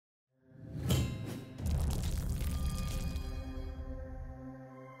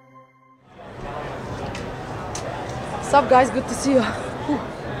What's up, guys? Good to see you.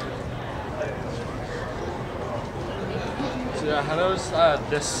 So yeah, how does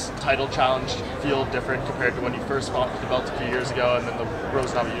this title challenge feel different compared to when you first fought the belt a few years ago and then the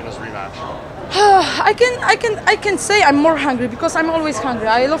Rose Namajunas rematch? I can say I'm more hungry because I'm always hungry.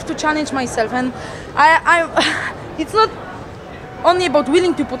 I love to challenge myself, and it's not only about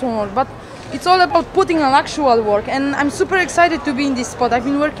willing to put on work, but it's all about putting on actual work. And I'm super excited to be in this spot. I've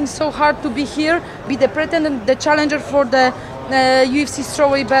been working so hard to be here, be the pretender, the challenger for the UFC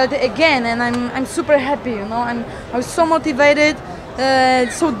strawweight belt again, and I'm super happy. You know, I was so motivated,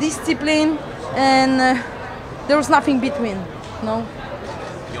 so disciplined, and there was nothing between. You know.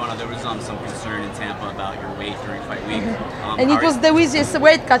 Joanna, there was some concern in Tampa about your weight during fight week. And it was the easiest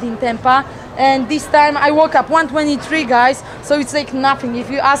weight cut in Tampa. And this time I woke up 123, guys. So it's like nothing. If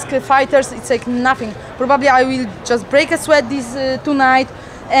you ask fighters, it's like nothing. Probably I will just break a sweat this tonight.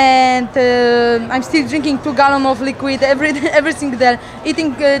 And I'm still drinking 2 gallons of liquid, everything there.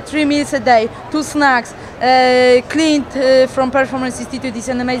 Eating 3 meals a day, 2 snacks. Clint from Performance Institute is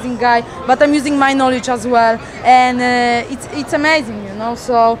an amazing guy, but I'm using my knowledge as well, and it's amazing, you know.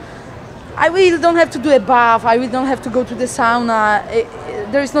 So I really don't have to do a bath. I really don't have to go to the sauna.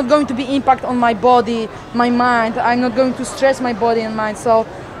 There is not going to be impact on my body, my mind. I'm not going to stress my body and mind. So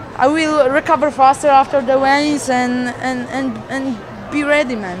I will recover faster after the weigh-ins and be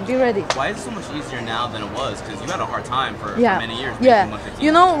ready, man. Be ready. Why is it so much easier now than it was? Because you had a hard time for many years. Yeah.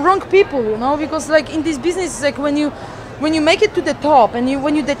 You know, wrong people. You know, because like in this business, it's like when you make it to the top and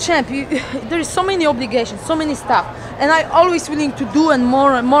when you're the champ, there is so many obligations, so many stuff, and I'm always willing to do and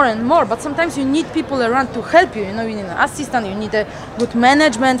more and more and more. But sometimes you need people around to help you. You know, you need an assistant, you need a good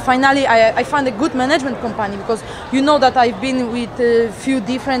management. Finally, I found a good management company, because you know that I've been with a few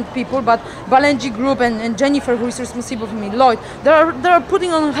different people, but Balenji Group and Jennifer, who is responsible for me, Lloyd, they are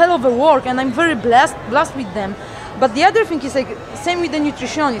putting on a hell of a work, and I'm very blessed with them. But the other thing is like same with the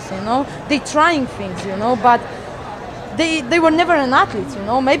nutritionists. You know, they trying things. You know, but they were never an athlete, you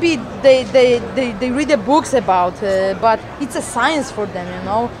know. Maybe they read the books about, but it's a science for them, you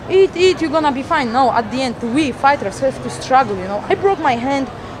know. Eat, you're gonna be fine. No, at the end, we fighters have to struggle, you know. I broke my hand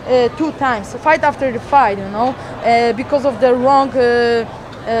 2 times, fight after the fight, you know, because of the wrong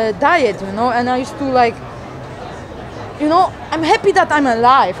diet, you know. And I used to like, you know, I'm happy that I'm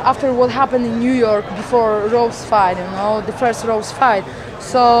alive after what happened in New York before Rose fight, you know, the first Rose fight.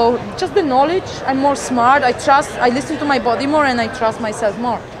 So just the knowledge, I'm more smart, I listen to my body more, and I trust myself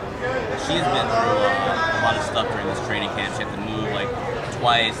more. She has been through a lot of stuff during this training camp. She had to move like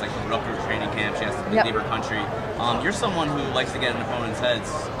twice, like through training camp. She has to leave her country. You're someone who likes to get in opponents' heads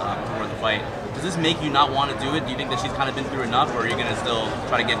before the fight. Does this make you not want to do it? Do you think that she's kind of been through enough, or are you going to still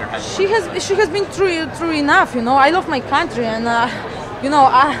try to get in her head? She has been through enough, you know. I love my country, and you know,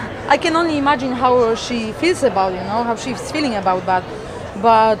 I can only imagine how she feels about, you know, how she's feeling about that.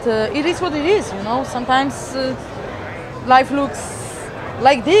 But it is what it is, you know. Sometimes life looks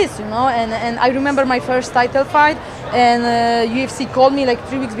like this, you know. And I remember my first title fight, and UFC called me like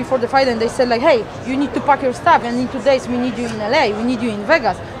 3 weeks before the fight, and they said like, hey, you need to pack your stuff, and in 2 days we need you in LA, we need you in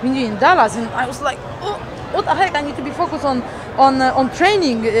Vegas, we need you in Dallas. And I was like, oh, what the heck? I need to be focused on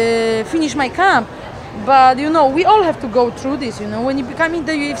training, finish my camp. But you know, we all have to go through this, you know. When you become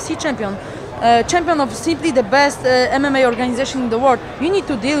the UFC champion, champion of simply the best MMA organization in the world, you need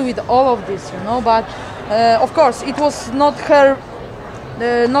to deal with all of this, you know. But of course, it was not her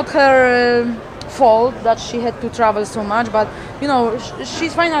fault that she had to travel so much. But you know,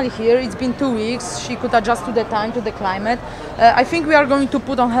 she's finally here. It's been 2 weeks. She could adjust to the time, to the climate. I think we are going to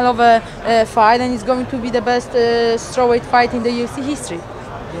put on hell of a fight, and it's going to be the best strawweight fight in the UFC history.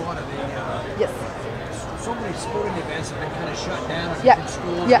 Yes. So many sporting events have been kind of shut down at Yeah. different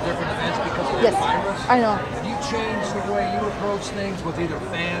schools, Yeah. different events because of Yes, the virus. I know. Have you changed the way you approach things with either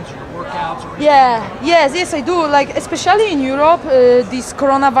fans or your workouts or anything? Yeah, yes, I do. Like, especially in Europe, this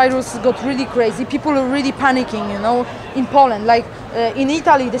coronavirus got really crazy. People are really panicking, you know, in Poland. Like, in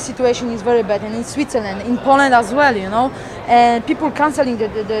Italy, the situation is very bad, and in Switzerland, in Poland as well, you know. And people canceling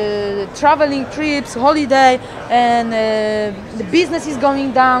the traveling trips, holiday, and the business is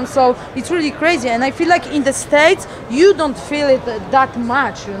going down. So it's really crazy. And I feel like in the States, you don't feel it that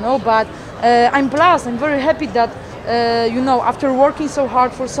much, you know. But I'm blessed. I'm very happy that, you know, after working so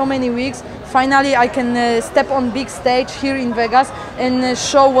hard for so many weeks, finally I can step on big stage here in Vegas and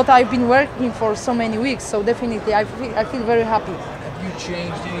show what I've been working for so many weeks. So definitely, I feel very happy. Have you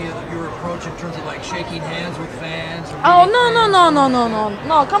changed any of your approach in terms of like shaking hands with fans? Or Oh meeting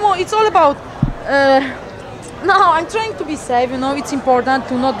no! Come on, it's all about. No, I'm trying to be safe. You know, it's important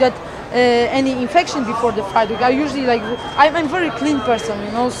to not get any infection before the fight. I usually like I'm a very clean person,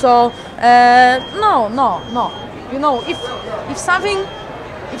 you know. So no. you know, if something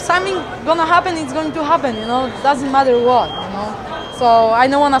gonna happen, it's going to happen, you know. Doesn't matter what, you know. So I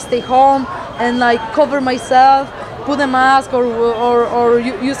don't wanna stay home and like cover myself, put a mask or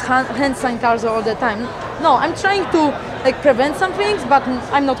use hand sanitizer all the time. No, I'm trying to like prevent some things, but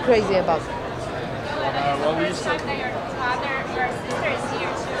I'm not crazy about it. Well, we used to. That your sister is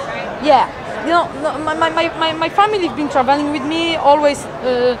here too, right? Yeah, you know, my family have been traveling with me always.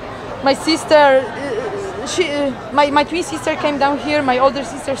 My sister, my twin sister came down here. My older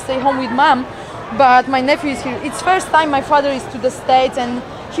sister stay home with mom, but my nephew is here. It's first time my father is to the States, and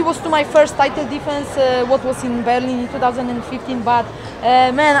he was to my first title defense, what was in Berlin in 2015. But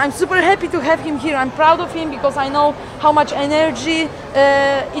man, I'm super happy to have him here. I'm proud of him because I know how much energy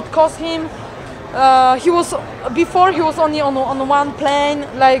it cost him. He was only on one plane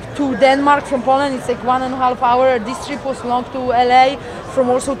like to Denmark from Poland. It's like 1.5 hours. This trip was long to LA, from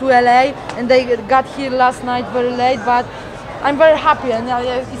Warsaw to LA, and they got here last night very late. But I'm very happy, and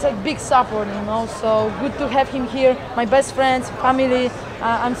it's a big support, you know. So good to have him here. My best friends, family.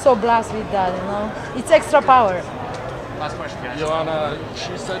 I'm so blessed with that, you know. It's extra power. Last question, guys. Joanna,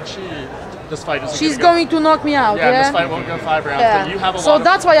 she said this fight is. She's going to knock me out. Yeah, this fight won't go 5 rounds. Yeah. But you have a lot. So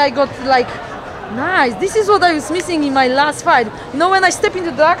that's why I got like. Nice. This is what I was missing in my last fight. You know, when I step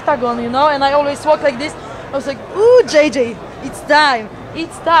into the octagon, you know, and I always walk like this, I was like, ooh, JJ, it's time.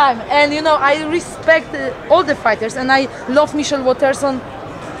 It's time. And, you know, I respect all the fighters, and I love Michelle Watterson,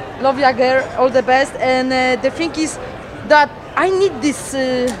 love Jager, all the best. And the thing is that I need this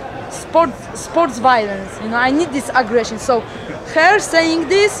sports violence, you know, I need this aggression. So her saying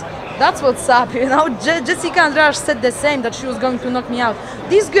this, that's what's up, you know. Jessica Andrade said the same, that she was going to knock me out.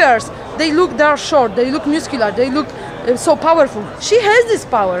 These girls, they are short, they look muscular, they look so powerful. She has this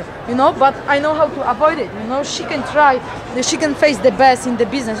power, you know, but I know how to avoid it, you know. She can try, she can face the best in the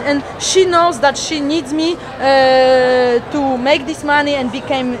business, and she knows that she needs me to make this money and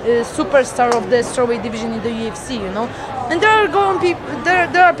become a superstar of the strawweight division in the UFC, you know. And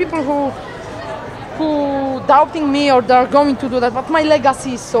there are people who doubting me, or they're going to do that, but my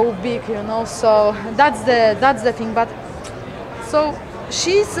legacy is so big, you know. So that's the thing. But so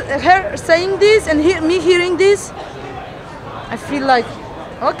her saying this and me hearing this, I feel like,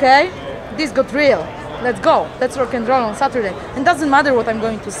 okay, this got real. Let's go. Let's rock and roll on Saturday. And doesn't matter what I'm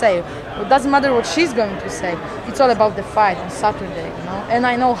going to say. It doesn't matter what she's going to say. It's all about the fight on Saturday, you know. And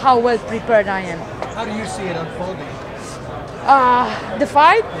I know how well prepared I am. How do you see it unfolding? The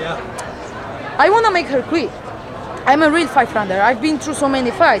fight? Yeah. I want to make her quit. I'm a real fight runner. I've been through so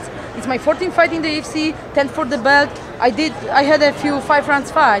many fights. It's my 14th fight in the UFC, 10th for the belt. I had a few 5 rounds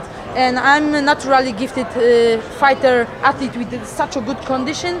fights, and I'm a naturally gifted fighter, athlete with such a good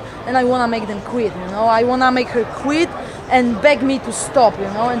condition, and I want to make them quit, you know. I want to make her quit and beg me to stop, you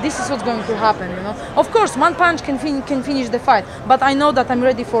know, and this is what's going to happen, you know. Of course, one punch can finish the fight, but I know that I'm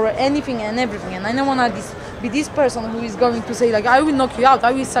ready for anything and everything, and I don't want to be this person who is going to say like, I will knock you out,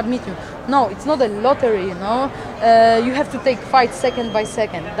 I will submit you. No, it's not a lottery, you know. You have to take fight second by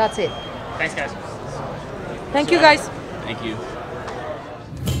second. That's it. Thanks, guys. Thank you, guys. Thank you.